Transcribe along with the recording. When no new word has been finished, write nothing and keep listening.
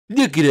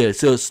Look at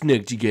us all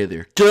snug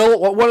together. Gil,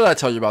 what did I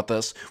tell you about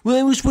this?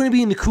 Well, I just want to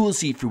be in the cool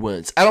seat for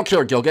once. I don't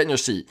care, Gil. Get in your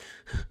seat.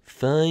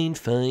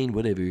 Fine,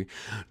 whatever.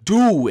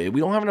 Dude, we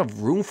don't have enough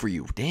room for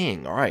you.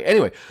 Dang, all right.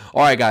 Anyway,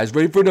 all right, guys.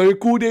 Ready for another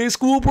cool day at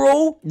school,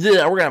 bro?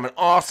 Yeah, we're going to have an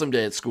awesome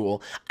day at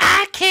school.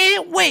 I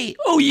can't wait.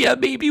 Oh, yeah,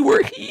 baby,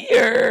 we're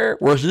here.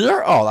 We're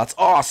here? Oh, that's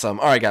awesome.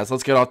 All right, guys,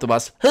 let's get off the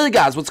bus. Hey,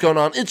 guys, what's going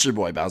on? It's your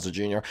boy, Bowser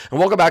Jr., and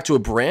welcome back to a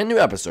brand new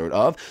episode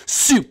of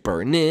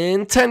Super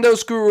Nintendo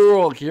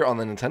School here on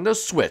the Nintendo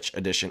Switch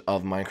edition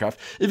of Minecraft.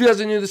 If you guys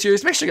are new to the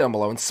series, make sure you get down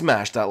below and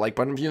smash that like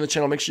button. If you're new to the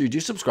channel, make sure you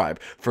do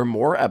subscribe for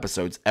more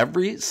episodes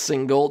every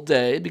single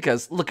day,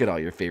 because look at all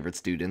your favorite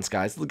students,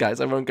 guys. Look,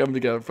 guys, everyone come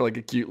together for like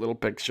a cute little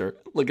picture.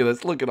 Look at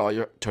this. Look at all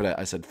your... Toadette,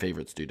 I said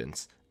favorite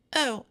students.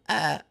 Oh,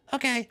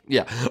 okay.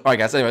 Yeah. All right,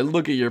 guys. Anyway,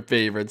 look at your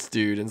favorite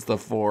students, the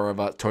four of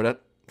us. Toadette,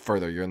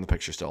 further. You're in the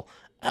picture still.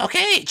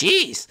 Okay,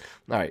 jeez.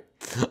 All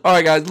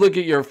right, guys, look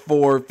at your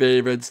four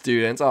favorite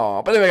students.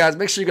 Oh, but anyway, guys,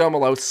 make sure you go down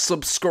below,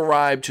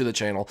 subscribe to the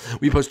channel.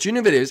 We post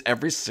new videos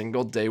every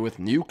single day with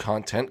new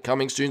content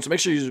coming soon, so make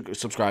sure you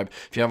subscribe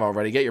if you haven't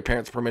already. Get your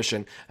parents'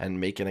 permission and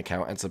make an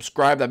account and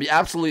subscribe. That'd be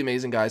absolutely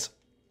amazing, guys.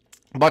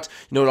 But,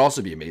 you know, it would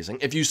also be amazing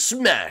if you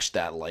smash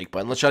that like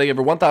button. Let's try to get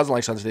over 1,000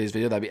 likes on today's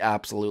video. That'd be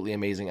absolutely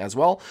amazing as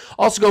well.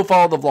 Also, go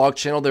follow the vlog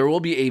channel. There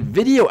will be a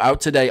video out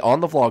today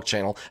on the vlog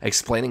channel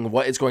explaining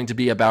what it's going to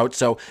be about.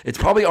 So, it's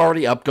probably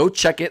already up. Go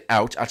check it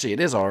out. Actually, it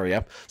is already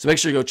up. So, make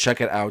sure you go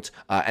check it out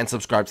and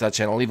subscribe to that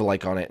channel. Leave a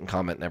like on it and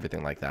comment and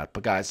everything like that.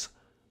 But, guys,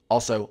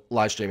 also,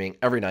 live streaming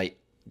every night.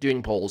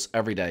 Doing polls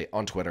every day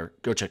on Twitter.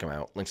 Go check them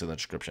out. Links in the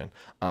description.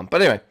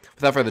 But anyway,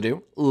 without further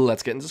ado,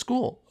 let's get into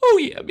school. Oh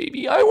yeah,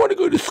 baby, I want to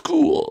go to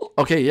school.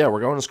 Okay, yeah,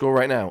 we're going to school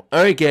right now.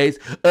 All right, guys,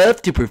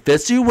 off to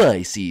Professor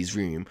Wisey's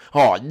room.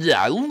 Oh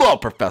yeah, I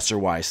love Professor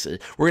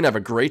Wisey. We're gonna have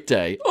a great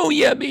day. Oh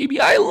yeah,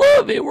 baby, I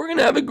love it. We're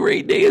gonna have a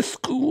great day at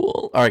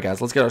school. All right,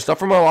 guys, let's get our stuff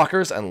from our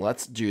lockers and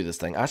let's do this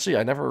thing. Actually,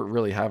 I never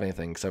really have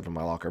anything except for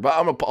my locker, but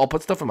I'll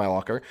put stuff in my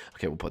locker.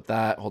 Okay, we'll put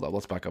that. Hold up,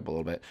 let's back up a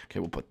little bit. Okay,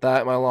 we'll put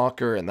that in my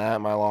locker and that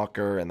in my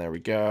locker. And there we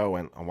go.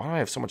 And why do I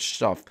have so much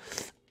stuff?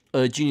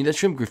 Junior, that's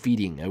from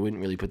graffitiing. I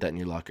wouldn't really put that in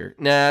your locker.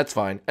 Nah, it's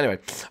fine. Anyway,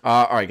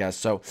 all right, guys.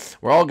 So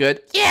we're all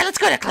good. Yeah, let's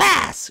go to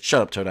class.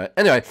 Shut up, Toadette.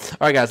 Anyway,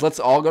 all right, guys. Let's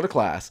all go to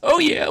class. Oh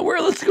yeah,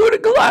 let's go to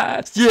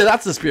class. Yeah,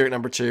 that's the spirit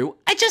number 2.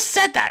 I just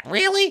said that.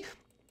 Really?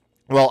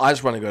 Well, I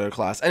just want to go to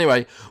class.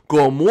 Anyway,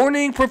 good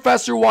morning,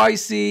 Professor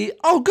Wisey.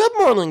 Oh, good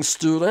morning,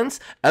 students.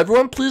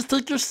 Everyone, please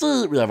take your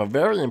seat. We have a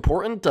very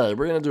important day.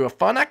 We're going to do a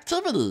fun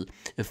activity.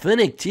 A fun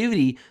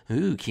activity?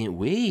 Ooh, can't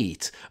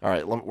wait. All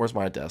right, where's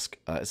my desk?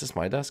 Is this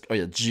my desk? Oh,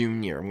 yeah,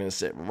 Junior. I'm going to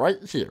sit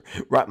right here.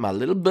 Right, my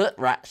little butt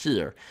right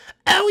here.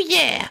 Oh,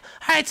 yeah.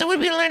 All right, so what are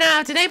we going to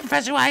learn today,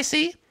 Professor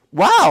Wisey?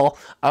 Well,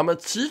 I'm going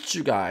to teach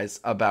you guys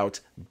about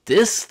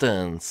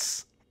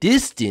distance.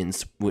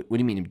 Distance? What do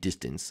you mean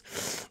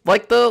distance?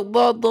 Like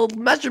the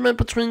measurement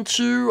between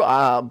two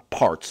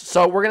parts.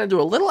 So we're going to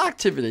do a little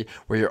activity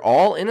where you're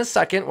all in a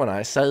second when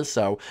I say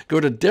so. Go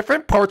to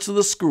different parts of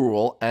the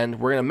school and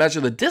we're going to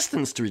measure the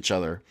distance to each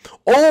other.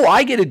 Oh,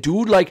 I get it,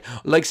 dude. Like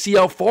see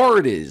how far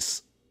it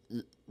is.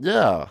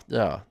 Yeah.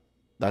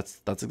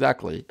 That's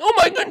exactly. Oh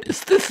my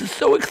goodness, this is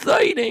so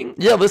exciting.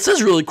 Yeah, this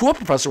is really cool,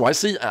 Professor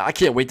Wisey. I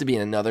can't wait to be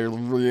in another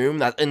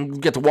room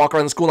and get to walk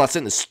around the school, not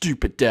sit in a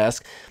stupid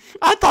desk.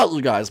 I thought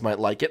you guys might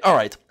like it. All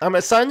right, I'm going to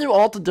assign you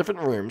all to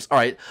different rooms. All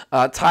right,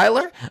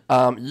 Tyler,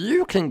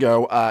 you can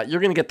go,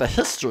 you're going to get the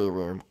history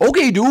room.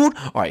 Okay, dude.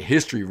 All right,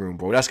 history room,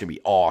 bro. That's going to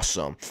be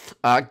awesome.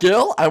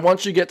 Gil, I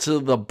want you to get to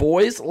the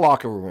boys'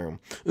 locker room.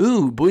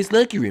 Ooh, boys'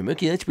 locker room.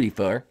 Okay, that's pretty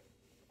far.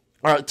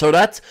 All right,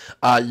 Toadette,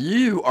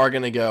 you are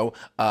going to go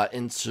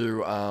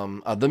into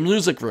the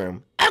music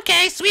room.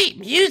 Okay, sweet.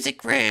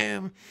 Music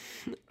room.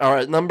 All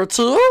right, number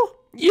 2?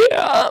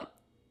 Yeah.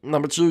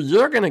 Number 2,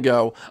 you're going to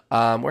go,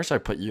 where should I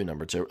put you,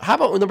 number 2? How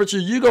about number 2,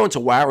 you go into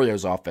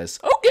Wario's office.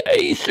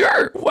 Okay,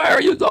 sure.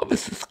 Wario's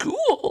office is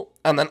cool.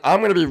 And then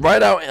I'm going to be right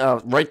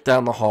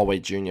down the hallway,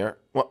 Junior.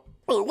 What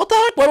the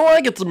heck? Why don't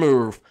I get to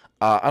move?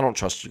 I don't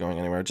trust you going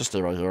anywhere. Just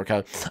stay right here,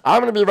 okay?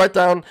 I'm going to be right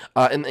down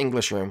in the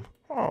English room.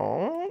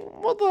 Oh.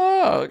 What the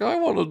heck? I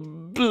want to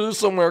be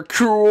somewhere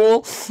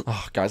cool.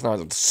 Oh, guys, now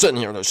I'm sitting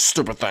here with those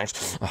stupid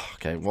things. Oh,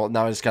 okay, well,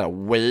 now I just gotta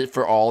wait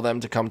for all of them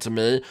to come to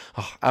me.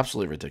 Oh,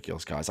 absolutely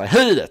ridiculous, guys. I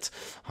hate it.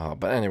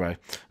 But anyway,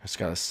 I just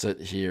gotta sit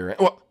here.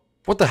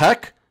 What the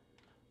heck?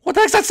 What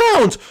the heck's that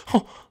sound?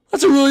 Oh,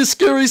 that's a really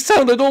scary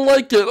sound. I don't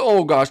like it.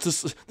 Oh, gosh,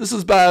 this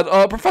is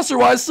bad. Professor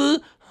Wisey?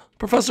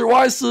 Professor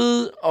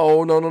Wisey!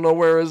 Oh, no,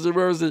 where is he?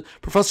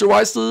 Professor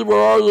Wisey, where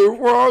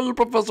are you?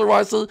 Professor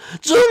Wisey?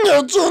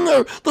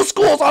 Junior, the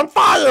school's on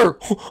fire!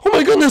 Oh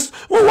my goodness,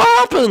 what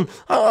happened?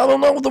 I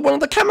don't know, one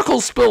of the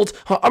chemicals spilled.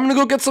 I'm gonna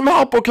go get some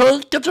help,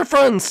 okay? Get your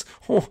friends.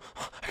 Oh,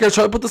 I gotta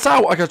try to put this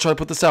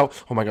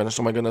out. Oh my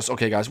goodness.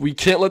 Okay, guys, we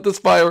can't let this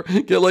fire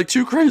get, like,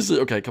 too crazy.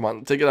 Okay, come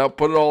on, take it out,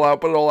 put it all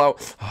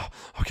out.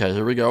 Okay,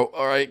 here we go.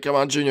 All right, come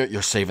on, Junior.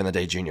 You're saving the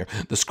day, Junior.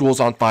 The school's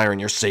on fire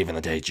and you're saving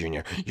the day,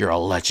 Junior. You're a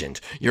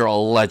legend. You're a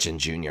legend,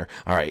 Junior.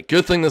 All right,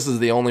 good thing this is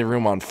the only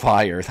room on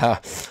fire.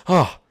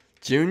 Oh,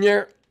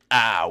 Junior,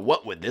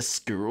 What would this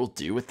school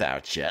do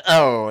without you?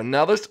 Oh,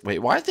 now there's... Wait,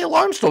 why is the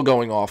alarm still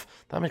going off?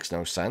 That makes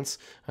no sense.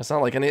 That's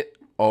not like any...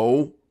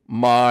 Oh,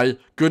 my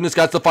goodness,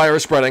 guys, the fire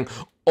is spreading.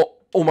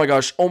 Oh my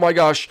gosh, oh my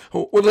gosh.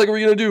 What the heck are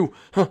we gonna do?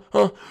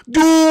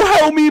 Dude,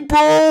 help me,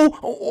 bro!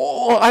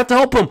 I have to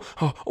help him.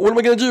 What am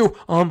I gonna do?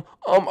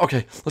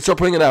 Okay, let's start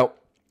putting it out.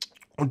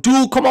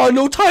 Dude, come on,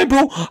 no time,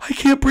 bro. I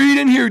can't breathe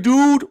in here,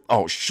 dude.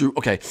 Oh, shoot.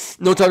 Okay,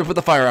 no time to put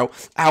the fire out.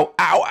 Ow,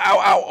 ow,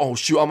 ow, ow. Oh,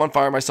 shoot, I'm on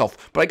fire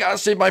myself. But I gotta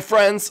save my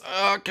friends.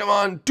 Come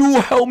on.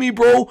 Dude, help me,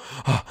 bro.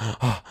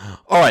 All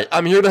right,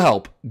 I'm here to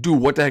help. Dude,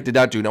 what the heck did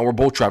that do? Now we're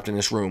both trapped in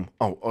this room.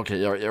 Oh,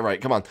 okay, all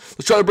right, come on.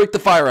 Let's try to break the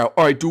fire out.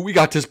 All right, dude, we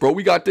got this, bro.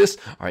 We got this.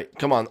 All right,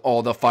 come on.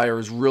 Oh, the fire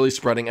is really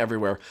spreading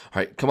everywhere.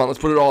 All right, come on, let's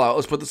put it all out.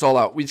 Let's put this all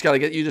out. We just gotta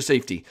get you to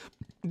safety.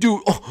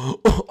 Dude,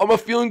 I'm not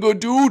feeling good,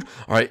 dude.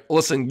 All right,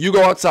 listen, you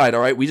go outside,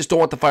 all right? We just don't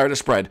want the fire to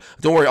spread.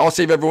 Don't worry, I'll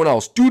save everyone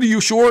else. Dude, are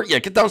you sure? Yeah,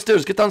 get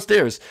downstairs, get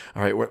downstairs.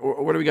 All right,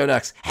 where do we go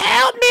next?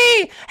 Help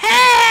me!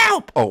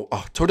 Help! Oh,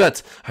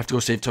 Toadette. I have to go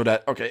save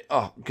Toadette. Okay,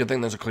 good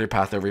thing there's a clear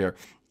path over here.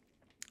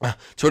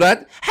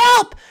 Toadette?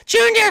 Help!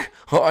 Junior!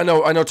 Oh, I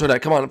know,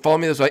 Toadette. Come on, follow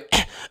me this way.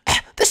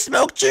 The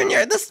smoke,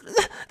 Junior! The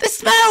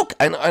smoke!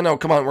 I know,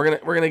 come on,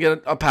 we're gonna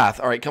get a path.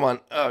 All right, come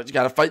on. You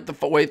gotta fight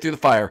the way through the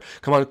fire.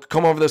 Come on,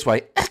 come over this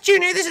way.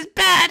 Junior, this is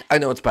bad. I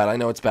know it's bad.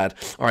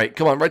 All right,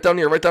 come on, right down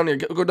here.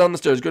 Go down the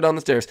stairs.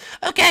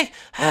 Okay.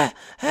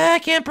 I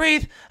can't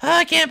breathe.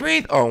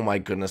 Oh my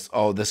goodness.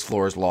 Oh, this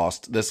floor is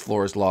lost.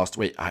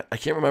 Wait, I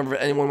can't remember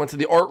if anyone went to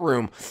the art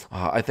room.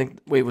 I think,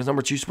 wait, was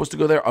number 2 supposed to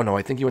go there? Oh no,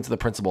 I think he went to the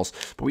principal's.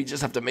 But we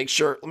just have to make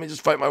sure. Let me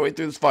just fight my way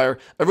through this fire.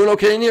 Everyone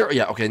okay in here?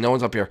 Yeah, okay, no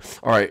one's up here.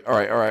 All right.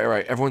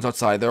 Everyone's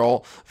outside. They're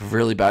all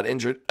really bad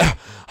injured.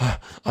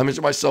 I'm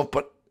injured myself,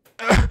 but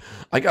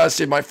I gotta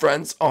save my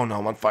friends. Oh no,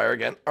 I'm on fire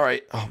again. All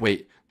right. Oh,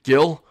 wait,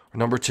 Gil or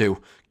number 2?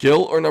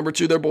 Gil or number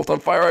 2? They're both on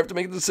fire. I have to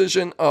make a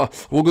decision.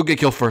 We'll go get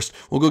Gil first.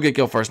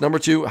 Number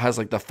 2 has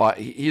like the fire.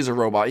 He's a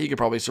robot. He could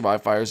probably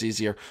survive fires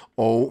easier.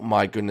 Oh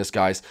my goodness,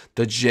 guys.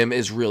 The gym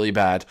is really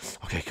bad.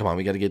 Okay, come on.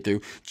 We got to get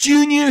through.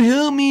 Junior,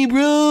 help me,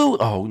 bro.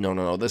 Oh,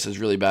 no. This is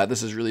really bad.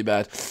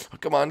 Oh,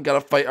 come on. Got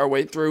to fight our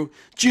way through.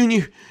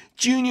 Junior,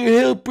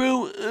 help,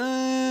 bro.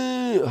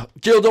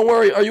 Gil, don't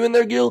worry. Are you in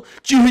there, Gil?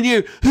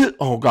 Junior.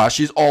 Oh, gosh.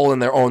 He's all in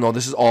there. Oh, no.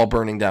 This is all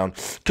burning down.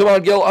 Come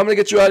on, Gil. I'm going to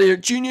get you out of here.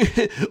 Junior,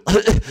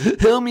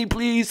 help me,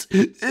 please.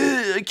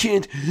 I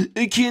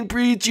can't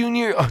breathe,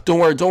 Junior. Don't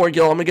worry, Gil.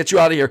 I'm going to get you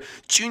out of here.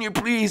 Junior,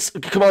 please.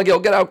 Come on, Gil.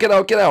 Get out.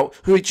 All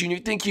right, Junior.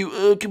 Thank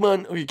you. Come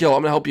on. Okay, Gil,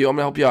 I'm going to help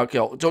you. Out,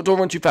 Gil. Don't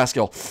run too fast,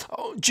 Gil.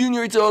 Oh,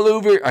 Junior, it's all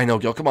over. I know,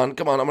 Gil. Come on. I'm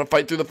going to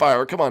fight through the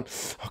fire. Come on.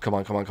 Oh, come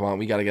on.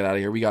 We got to get out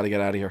of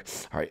here.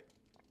 All right.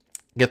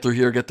 Get through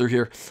here.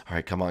 All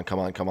right, come on. Come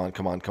on,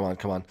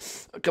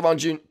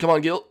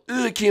 Gil.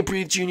 I can't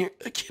breathe, Junior.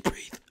 I can't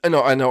breathe. I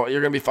know. You're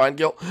going to be fine,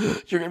 Gil.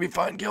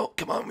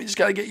 Come on, we just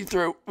got to get you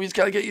through.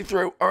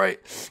 All right,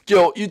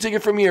 Gil, you take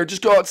it from here.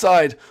 Just go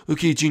outside.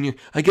 Okay, Junior,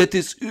 I get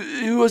this.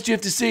 Who else do you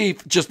have to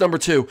save? Just number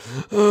 2.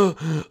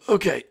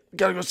 Okay,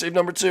 got to go save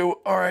number 2.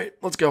 All right,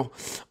 let's go.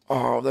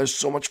 Oh, there's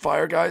so much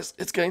fire, guys.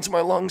 It's getting to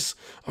my lungs.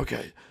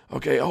 Okay.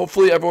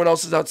 Hopefully everyone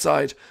else is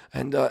outside,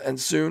 and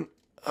soon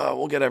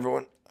we'll get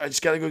everyone. I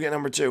just gotta go get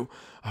number 2.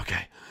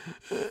 Okay.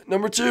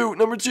 Number two.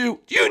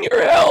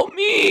 Junior, help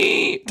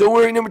me. Don't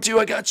worry, number 2,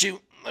 I got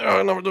you.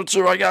 Number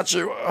 2, I got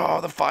you.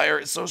 Oh, the fire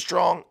is so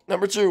strong.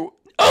 Number 2.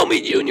 Help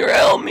me, Junior,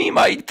 help me.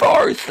 My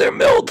farts, they're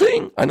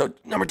melting. I know.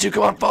 Number 2,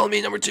 come on, follow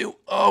me, number 2.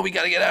 Oh, we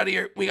gotta get out of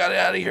here.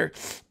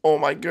 Oh,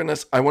 my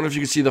goodness. I wonder if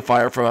you can see the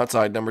fire from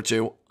outside, number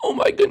 2. Oh,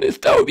 my goodness,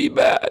 that would be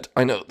bad.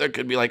 I know. There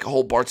could be, like,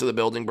 whole parts of the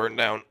building burned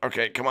down.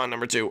 Okay, come on,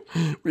 number 2.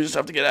 We just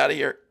have to get out of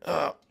here.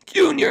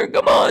 Junior,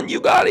 come on,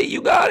 you got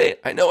it.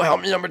 I know,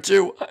 help me, number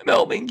 2. I'm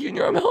helping,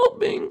 Junior, I'm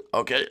helping.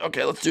 Okay,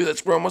 let's do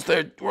this. We're almost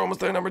there,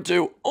 number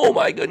 2. Oh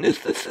my goodness,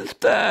 this is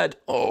bad.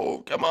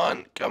 Oh, come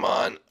on.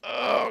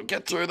 Oh,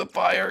 get through the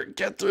fire.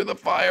 Dude,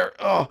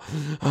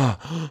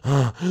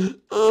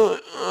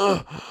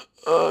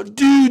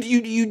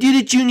 you did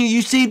it, Junior.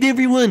 You saved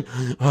everyone.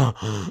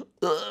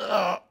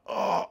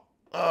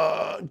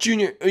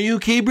 Junior, are you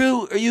okay,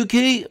 bro? Are you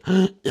okay?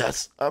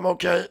 Yes, I'm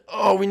okay.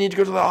 Oh, we need to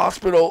go to the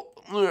hospital.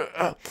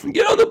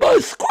 Get on the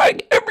bus,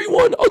 quick,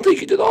 everyone. I'll take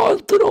you to the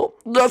hospital.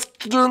 Let's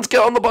get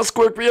on the bus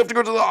quick. We have to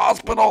go to the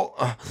hospital.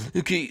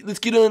 Okay, let's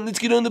get on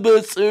the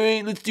bus. All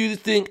right, let's do this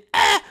thing.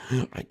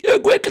 Yeah,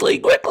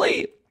 quickly.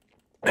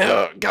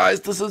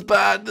 Guys, this is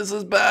bad.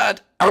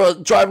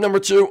 Drive number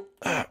 2.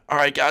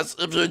 Alright, guys,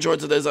 if you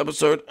enjoyed today's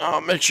episode,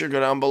 make sure you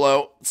go down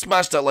below,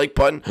 smash that like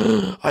button.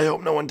 I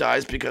hope no one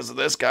dies because of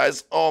this,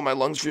 guys. Oh, my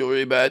lungs feel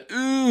really bad.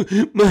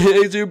 My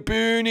eyes are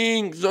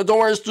burning. So don't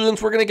worry,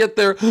 students, we're gonna get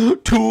there.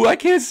 2, I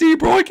can't see,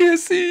 bro,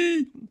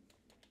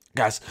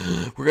 Guys,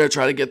 we're going to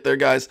try to get there,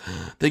 guys.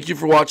 Thank you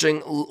for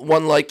watching.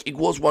 1 like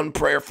equals 1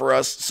 prayer for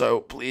us, so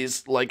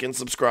please like and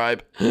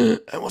subscribe. And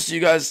we'll see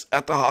you guys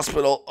at the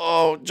hospital.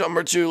 Oh,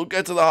 number 2,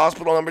 get to the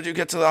hospital. Number 2,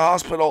 get to the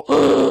hospital.